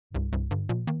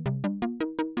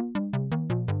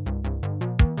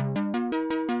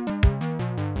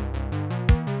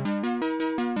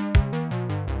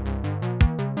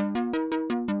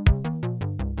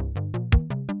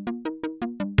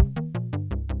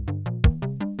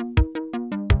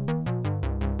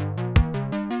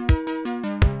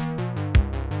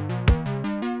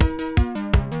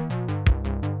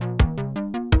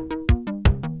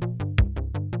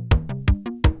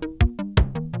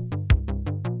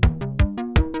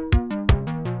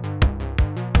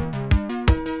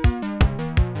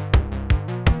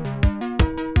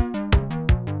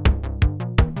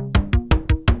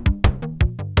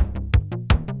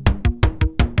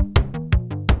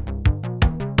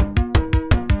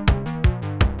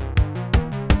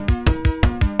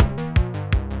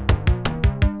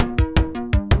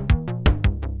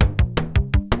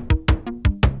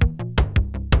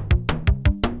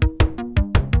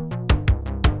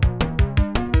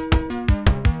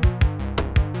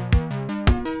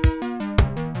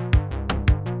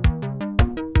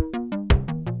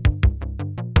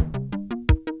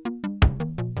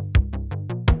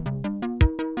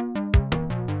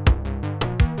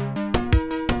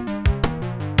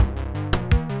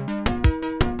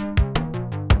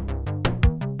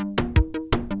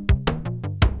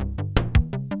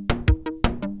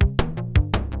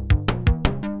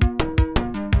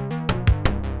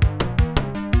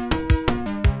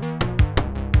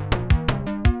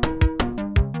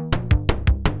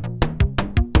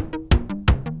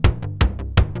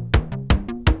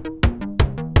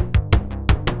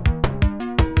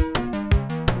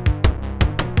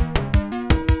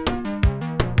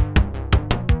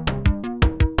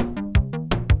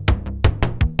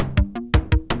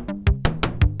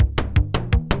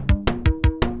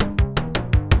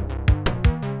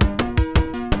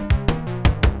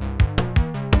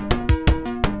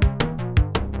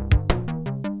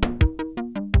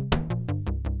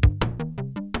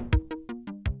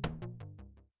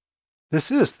This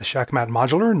is the Shakmat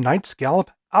Modular Knights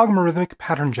Gallop AlgoRhythmic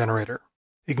pattern generator.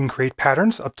 It can create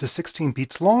patterns up to 16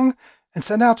 beats long and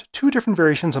send out two different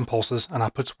variations and pulses on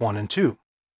outputs 1 and 2.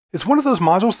 It's one of those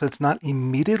modules that's not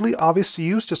immediately obvious to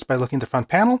use just by looking at the front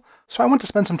panel, so I want to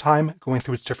spend some time going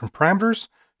through its different parameters,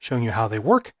 showing you how they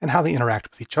work and how they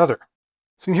interact with each other.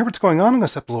 So you can hear what's going on. I'm going to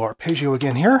set below arpeggio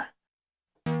again here.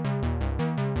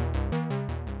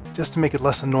 Just to make it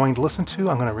less annoying to listen to,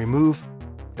 I'm going to remove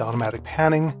the automatic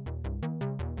panning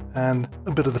and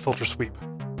a bit of the filter sweep.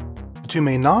 The two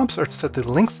main knobs are to set the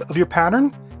length of your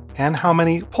pattern and how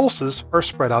many pulses are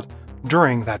spread out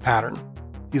during that pattern.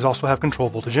 These also have control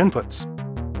voltage inputs.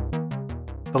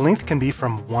 The length can be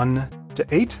from 1 to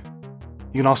 8.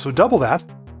 You can also double that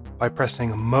by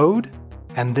pressing Mode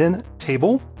and then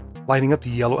Table, lighting up the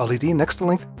yellow LED next to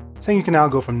length, saying you can now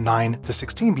go from 9 to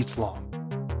 16 beats long.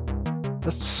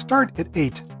 Let's start at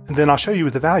 8, and then I'll show you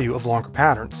the value of longer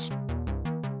patterns.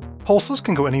 Pulses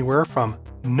can go anywhere from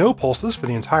no pulses for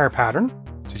the entire pattern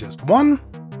to just 1,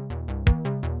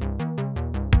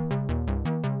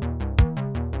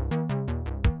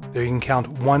 there you can count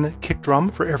 1 kick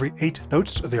drum for every 8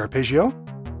 notes of the arpeggio,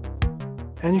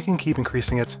 and you can keep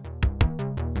increasing it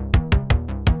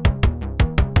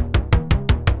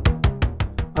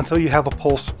until you have a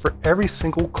pulse for every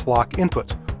single clock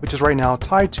input, which is right now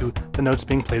tied to the notes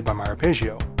being played by my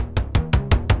arpeggio.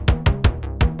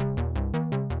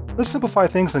 Let's simplify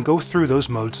things and go through those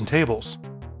modes and tables.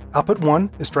 Output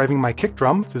 1 is driving my kick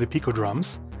drum through the pico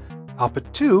drums.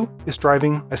 Output 2 is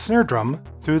driving a snare drum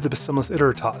through the basilis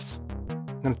iteratas.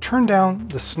 I'm going to turn down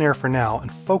the snare for now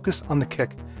and focus on the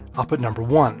kick, output number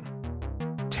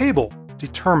 1. Table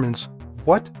determines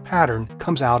what pattern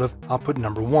comes out of output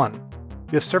number 1.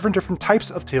 You have several different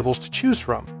types of tables to choose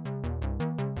from.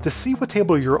 To see what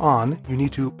table you're on, you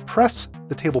need to press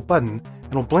the table button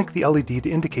and it'll blink the LED to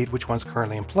indicate which one's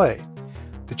currently in play.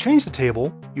 To change the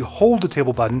table, you hold the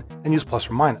table button and use plus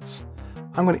or minus.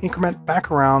 I'm going to increment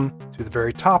back around to the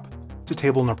very top to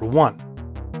table number 1.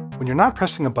 When you're not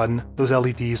pressing a button, those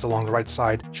LEDs along the right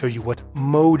side show you what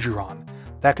mode you're on.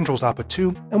 That controls output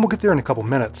 2, and we'll get there in a couple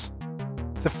minutes.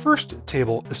 The first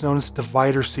table is known as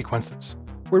divider sequences,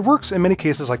 where it works in many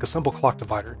cases like a simple clock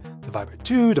divider. Divide by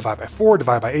 2, divide by 4,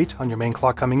 divide by 8 on your main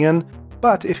clock coming in,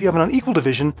 but if you have an unequal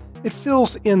division, it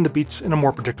fills in the beats in a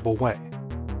more predictable way.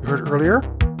 You heard earlier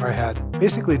where I had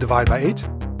basically divide by 8,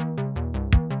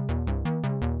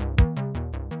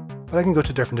 but I can go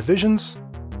to different divisions.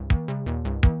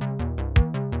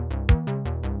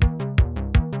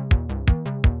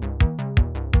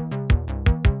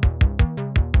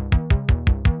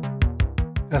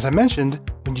 As I mentioned,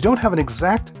 when you don't have an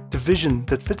exact division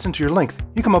that fits into your length,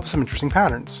 you come up with some interesting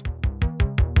patterns.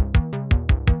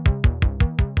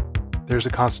 There's a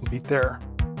constant beat there.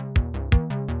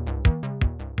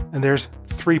 And there's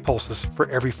 3 pulses for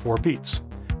every 4 beats.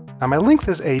 Now my length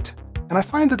is 8, and I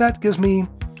find that that gives me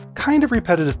kind of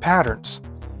repetitive patterns.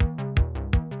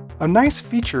 A nice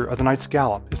feature of the Knights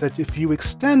Gallop is that if you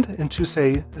extend into,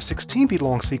 say, a 16-beat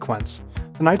long sequence,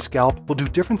 the Knights Gallop will do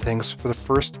different things for the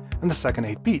first and the second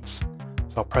 8 beats.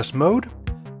 So I'll press Mode,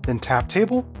 then tap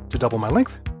Table to double my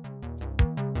length.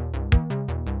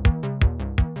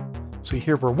 So you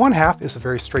hear where one half is a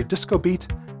very straight disco beat,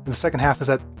 and the second half is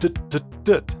that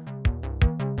dut-dut-dut.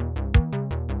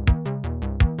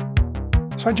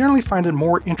 So I generally find it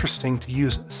more interesting to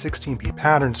use 16-beat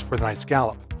patterns for the Knights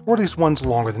Gallop, or at least ones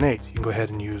longer than 8. You can go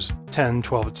ahead and use 10,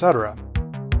 12, etc.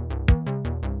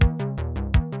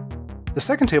 The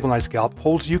second table Knights Gallop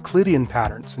holds Euclidean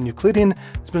patterns, and Euclidean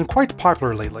has been quite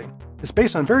popular lately. It's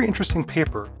based on a very interesting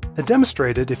paper that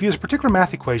demonstrated if you use a particular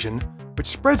math equation which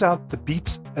spreads out the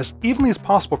beats as evenly as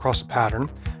possible across a pattern,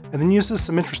 and then uses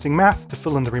some interesting math to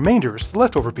fill in the remainders, the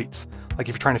leftover beats. Like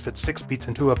if you're trying to fit 6 beats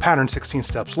into a pattern 16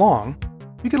 steps long,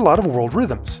 you get a lot of world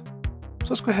rhythms. So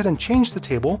let's go ahead and change the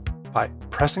table by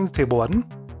pressing the table button,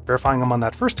 verifying I'm on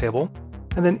that first table,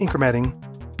 and then incrementing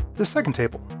the second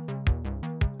table.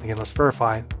 Again, let's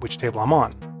verify which table I'm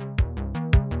on.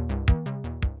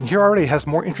 And here already has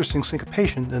more interesting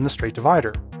syncopation than the straight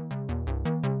divider.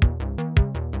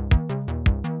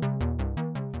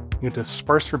 You need to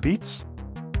sparse for beats.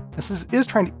 As this is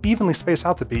trying to evenly space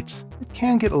out the beats, it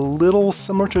can get a little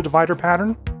similar to a divider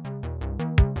pattern,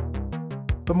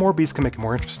 but more beats can make it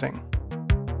more interesting.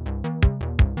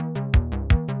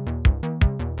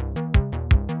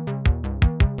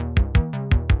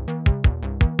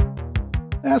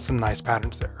 That's some nice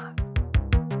patterns there.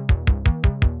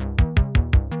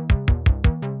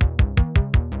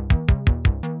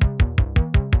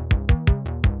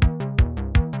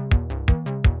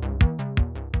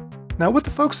 Now, what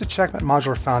the folks at Shakmat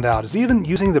Modular found out is even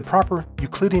using the proper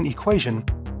Euclidean equation,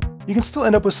 you can still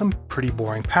end up with some pretty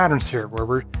boring patterns here, where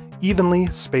we're evenly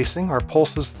spacing our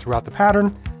pulses throughout the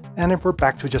pattern, and then we're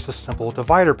back to just a simple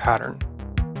divider pattern.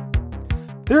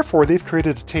 Therefore, they've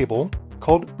created a table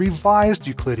called Revised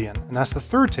Euclidean, and that's the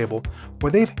third table,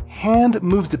 where they've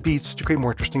hand-moved the beats to create more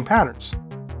interesting patterns.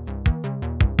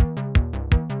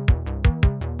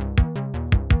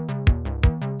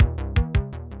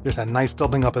 There's a nice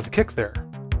doubling up of the kick there.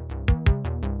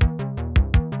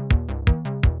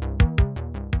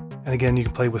 And again, you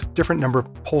can play with different number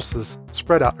of pulses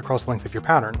spread out across the length of your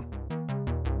pattern.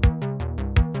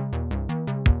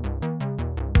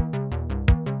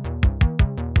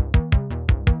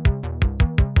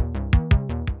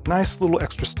 Nice little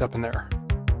extra step in there.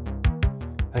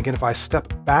 And again, if I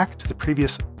step back to the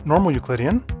previous normal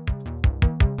Euclidean,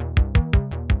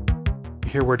 you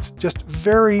hear where it's just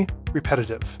very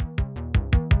repetitive.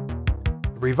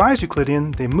 The Revised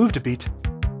Euclidean, they moved a beat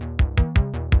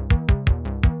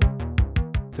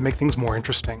to make things more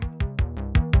interesting.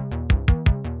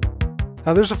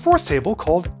 Now there's a fourth table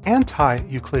called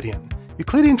Anti-Euclidean.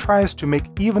 Euclidean tries to make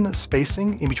even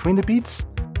spacing in between the beats.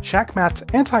 Shakmat's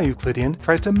Anti-Euclidean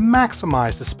tries to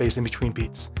maximize the space in between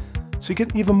beats, so you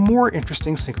get even more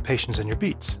interesting syncopations in your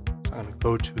beats. So I'm going to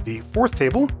go to the fourth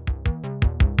table.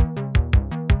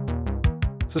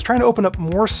 So it's trying to open up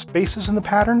more spaces in the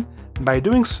pattern, and by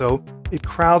doing so, it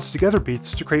crowds together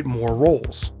beats to create more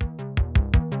rolls.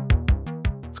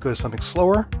 Let's go to something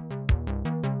slower.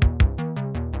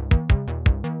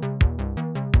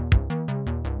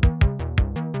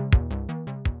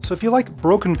 So if you like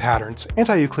broken patterns,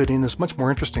 Anti-Euclidean is much more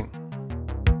interesting.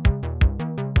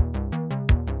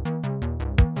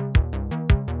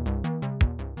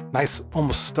 Nice,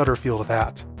 almost stutter feel to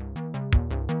that.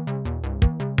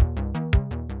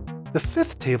 The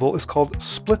fifth table is called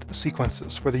Split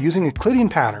Sequences, where they're using Euclidean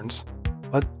patterns,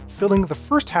 but filling the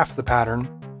first half of the pattern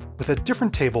with a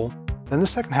different table than the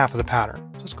second half of the pattern.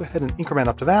 So let's go ahead and increment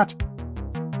up to that.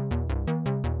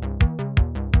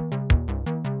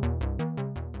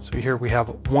 So here we have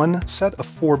one set of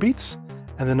 4 beats,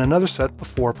 and then another set of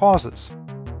 4 pauses.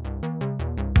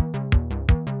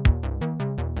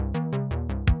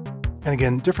 And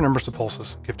again, different numbers of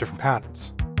pulses give different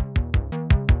patterns.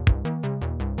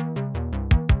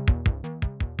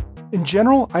 In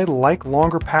general, I like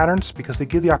longer patterns because they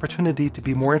give the opportunity to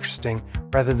be more interesting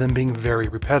rather than being very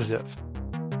repetitive.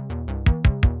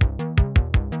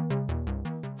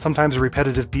 Sometimes a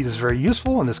repetitive beat is very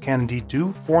useful, and this can indeed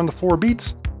do 4 on the floor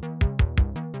beats,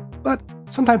 but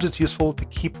sometimes it's useful to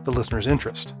keep the listener's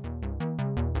interest.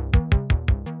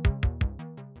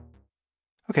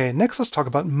 Okay, next let's talk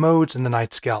about modes in the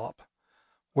Knight's Gallop.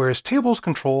 Whereas tables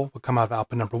control what come out of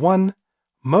output number 1,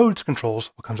 modes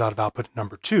controls what comes out of output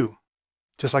number 2.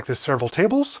 Just like there's several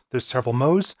tables, there's several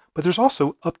modes, but there's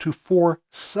also up to 4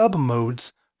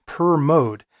 sub-modes per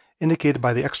mode, indicated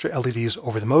by the extra LEDs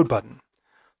over the mode button.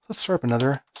 Let's start up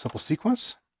another simple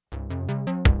sequence.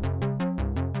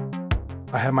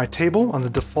 I have my table on the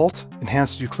default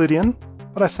enhanced Euclidean,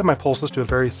 but I've set my pulses to a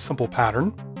very simple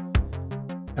pattern.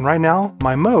 And right now,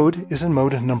 my mode is in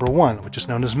mode number 1, which is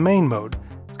known as main mode.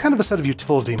 It's kind of a set of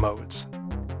utility modes.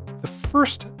 The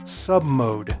first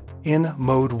sub-mode in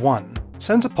mode 1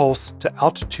 sends a pulse to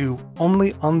alt 2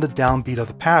 only on the downbeat of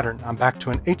the pattern. I'm back to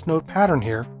an 8-note pattern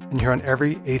here, and here on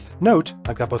every 8th note,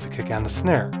 I've got both the kick and the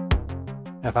snare.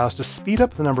 Now if I was to speed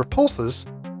up the number of pulses,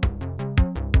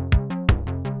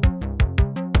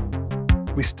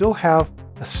 we still have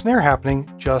a snare happening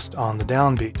just on the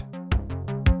downbeat.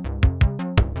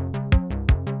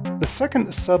 The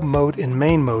second sub-mode in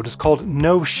main mode is called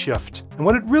no shift, and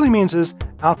what it really means is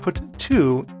output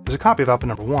 2 is a copy of output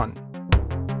number 1.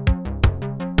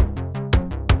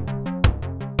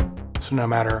 So no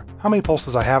matter how many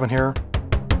pulses I have in here,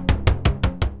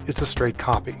 it's a straight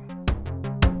copy.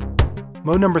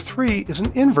 Mode number 3 is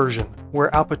an inversion,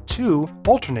 where output 2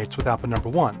 alternates with output number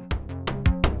 1.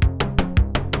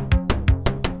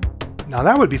 Now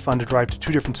that would be fun to drive to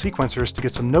 2 different sequencers to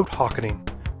get some note hocketing,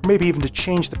 or maybe even to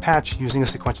change the patch using a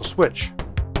sequential switch.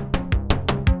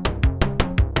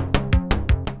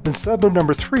 Then submode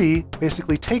number 3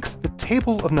 basically takes the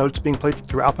table of notes being played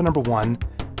through output number 1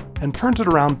 and turns it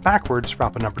around backwards for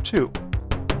output number 2.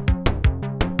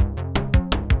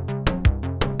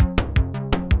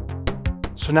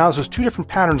 So now as those 2 different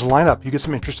patterns line up, you get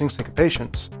some interesting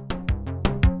syncopations.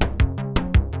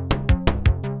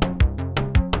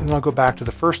 And then I'll go back to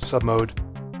the first submode,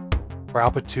 where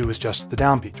output 2 is just the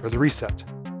downbeat, or the reset.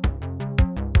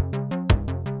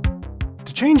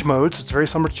 To change modes, it's very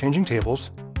similar to changing tables.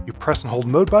 You press and hold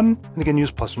mode button, and again use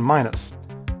plus and minus.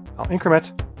 I'll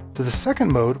increment to the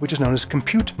second mode, which is known as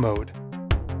compute mode.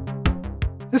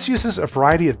 This uses a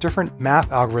variety of different math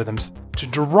algorithms to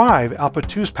derive output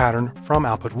 2's pattern from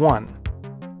output 1.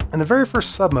 In the very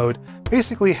first submode,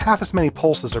 basically half as many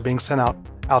pulses are being sent out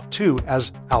 2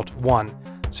 as out 1,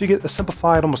 so you get a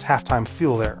simplified, almost half-time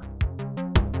feel there.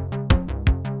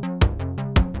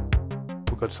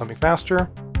 We'll go to something faster.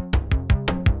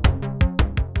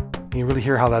 And you really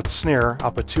hear how that snare,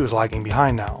 output 2, is lagging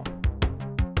behind now.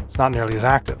 It's not nearly as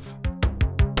active.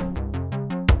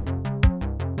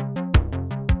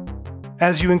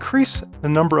 As you increase the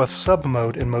number of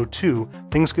sub-mode in mode 2,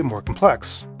 things get more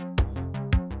complex.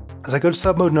 As I go to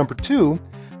sub-mode number 2,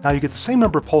 now you get the same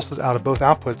number of pulses out of both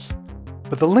outputs,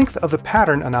 but the length of the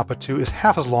pattern on output 2 is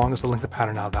half as long as the length of the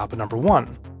pattern out of output number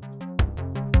 1.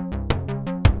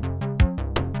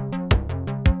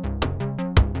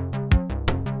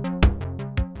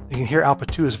 You can hear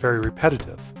output 2 is very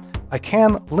repetitive. I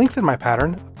can lengthen my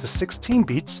pattern up to 16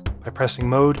 beats by pressing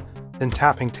mode, then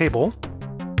tapping table.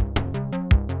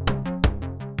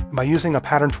 By using a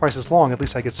pattern twice as long, at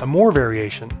least I get some more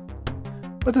variation.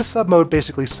 But this submode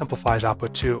basically simplifies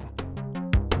output 2.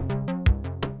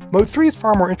 Mode 3 is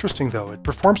far more interesting though. It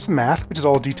performs some math, which is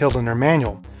all detailed in their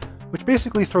manual, which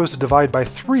basically throws a divide by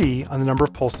 3 on the number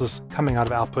of pulses coming out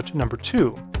of output number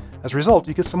 2. As a result,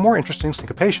 you get some more interesting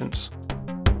syncopations.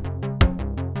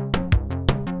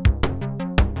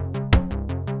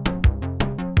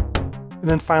 And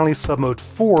then finally, submode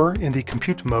 4 in the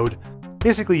compute mode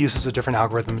basically uses a different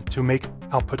algorithm to make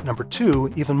output number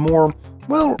 2 even more,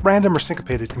 well, random or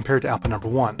syncopated compared to output number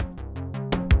 1.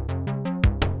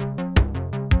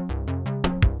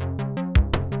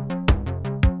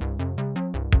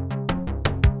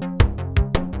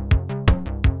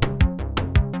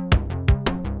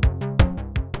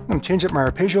 I'm going to change up my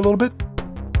arpeggio a little bit,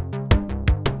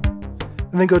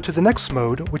 and then go to the next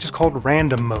mode, which is called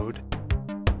random mode.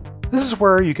 This is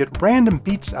where you get random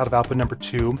beats out of output number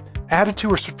 2, added to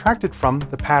or subtracted from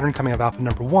the pattern coming out of output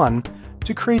number 1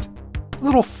 to create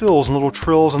little fills and little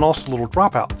trills and also little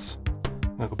dropouts.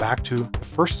 I'm going to go back to the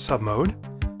first submode,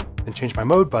 then change my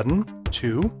mode button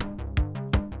to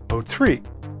mode 3.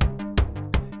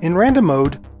 In random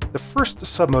mode, the first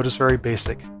submode is very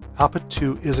basic. Output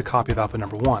 2 is a copy of output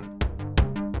number 1.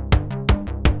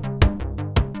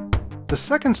 The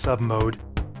second submode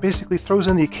basically throws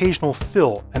in the occasional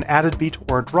fill, an added beat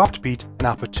or a dropped beat in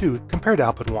output 2 compared to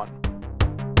output 1.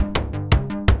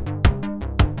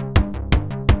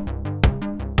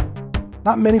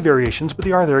 Not many variations, but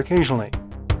they are there occasionally.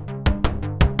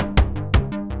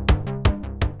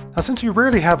 Now, since you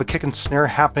rarely have a kick and snare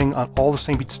happening on all the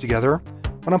same beats together,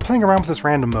 when I'm playing around with this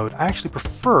random mode, I actually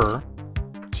prefer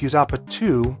to use output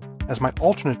 2 as my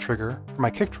alternate trigger for my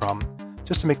kick drum,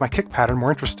 just to make my kick pattern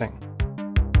more interesting,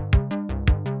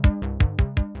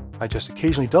 by just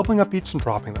occasionally doubling up beats and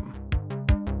dropping them.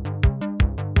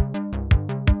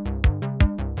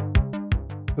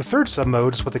 The third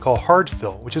submode is what they call hard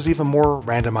fill, which is even more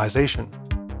randomization.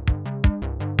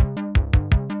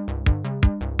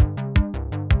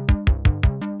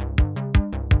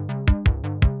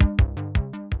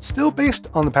 Still based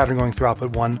on the pattern going through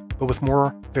output 1, but with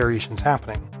more variations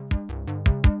happening.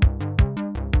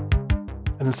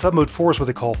 And then submode 4 is what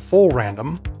they call full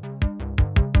random,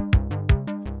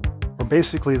 where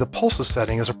basically the pulses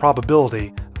setting is a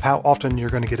probability of how often you're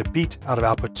going to get a beat out of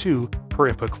output 2 per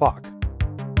input clock.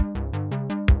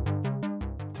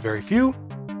 Very few.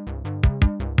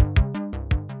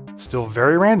 Still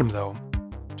very random though,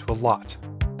 to a lot.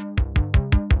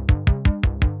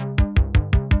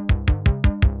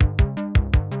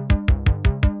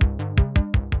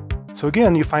 So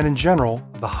again, you find in general,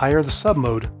 the higher the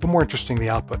submode, the more interesting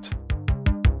the output.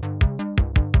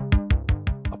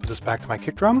 I'll put this back to my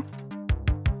kick drum,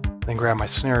 then grab my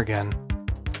snare again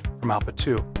from output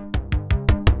 2.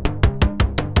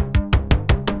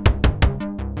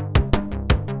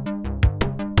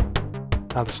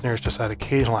 Now the snares just add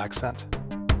occasional accent.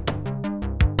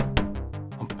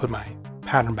 I'll put my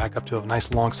pattern back up to a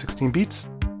nice long 16 beats.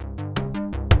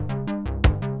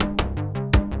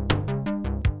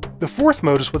 The fourth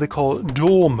mode is what they call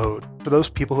dual mode, for those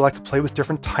people who like to play with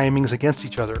different timings against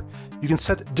each other. You can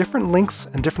set different lengths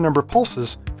and different number of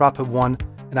pulses for output 1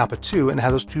 and output 2 and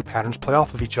have those two patterns play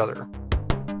off of each other.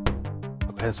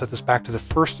 I'll go ahead and set this back to the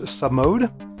first sub-mode,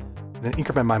 and then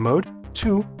increment my mode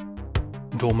to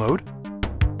dual mode.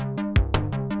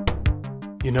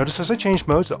 You notice as I change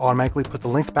modes, it automatically put the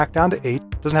length back down to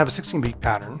 8, doesn't have a 16-beat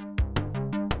pattern.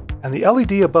 And the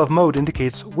LED above mode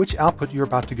indicates which output you're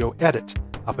about to go edit,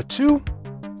 output 2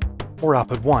 or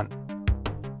output 1.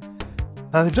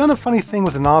 Now they've done a funny thing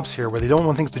with the knobs here where they don't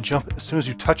want things to jump as soon as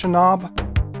you touch a knob.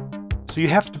 So you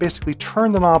have to basically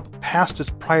turn the knob past its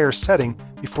prior setting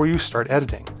before you start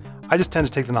editing. I just tend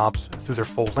to take the knobs through their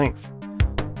full length.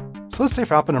 So let's say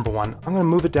for output number 1, I'm going to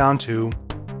move it down to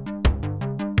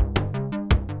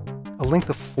a length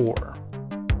of 4.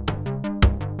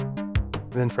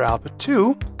 And then for output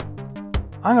 2,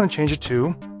 I'm going to change it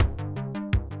to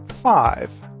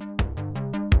 5.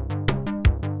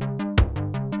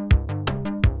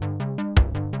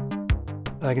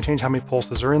 And I can change how many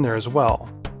pulses are in there as well.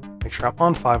 Make sure I'm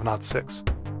on 5, not 6.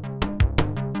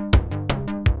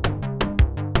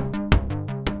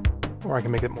 Or I can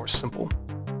make it more simple.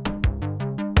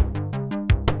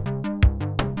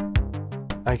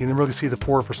 Now you can really see the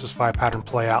 4 versus 5 pattern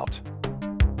play out.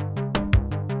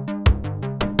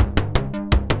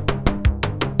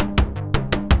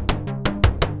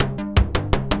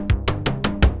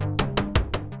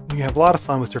 You have a lot of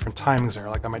fun with different timings there.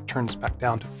 Like I might turn this back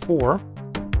down to 4.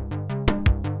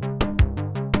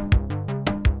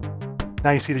 Now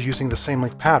you see they're using the same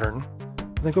length pattern.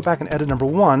 And then go back and edit number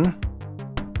 1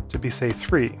 to be, say,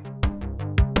 3.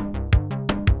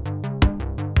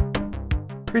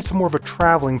 Creates more of a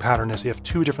traveling pattern as you have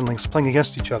 2 different lengths playing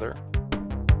against each other.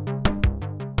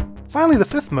 Finally, the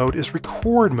 5th mode is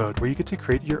record mode, where you get to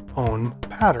create your own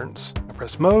patterns. I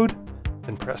press mode,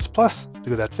 then press plus to go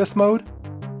to that 5th mode.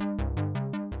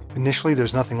 Initially,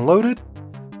 there's nothing loaded.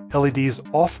 LEDs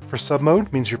off for sub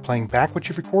mode means you're playing back what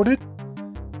you've recorded.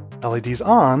 LEDs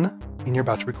on mean you're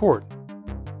about to record.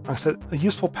 I set a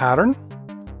useful pattern,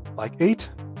 like 8,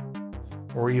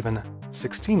 or even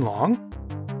 16 long.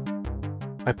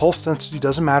 My pulse density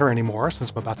doesn't matter anymore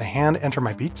since I'm about to hand enter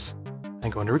my beats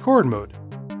and go into record mode.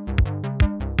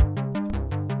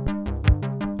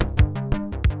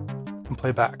 And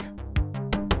play back.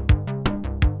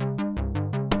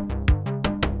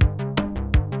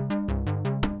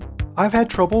 I've had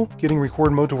trouble getting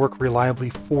record mode to work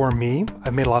reliably for me.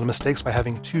 I've made a lot of mistakes by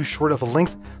having too short of a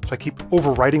length, so I keep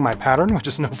overwriting my pattern, which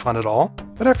is no fun at all.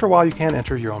 But after a while, you can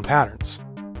enter your own patterns.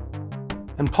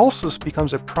 And pulses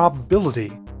becomes a probability.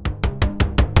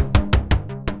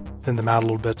 Thin them out a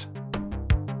little bit,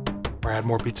 or add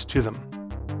more beats to them.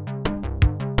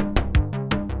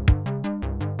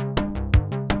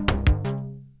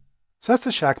 So that's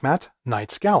the Shakmat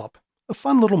Night's Gallop, a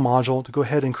fun little module to go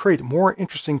ahead and create more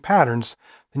interesting patterns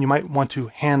than you might want to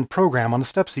hand program on a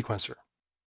step sequencer.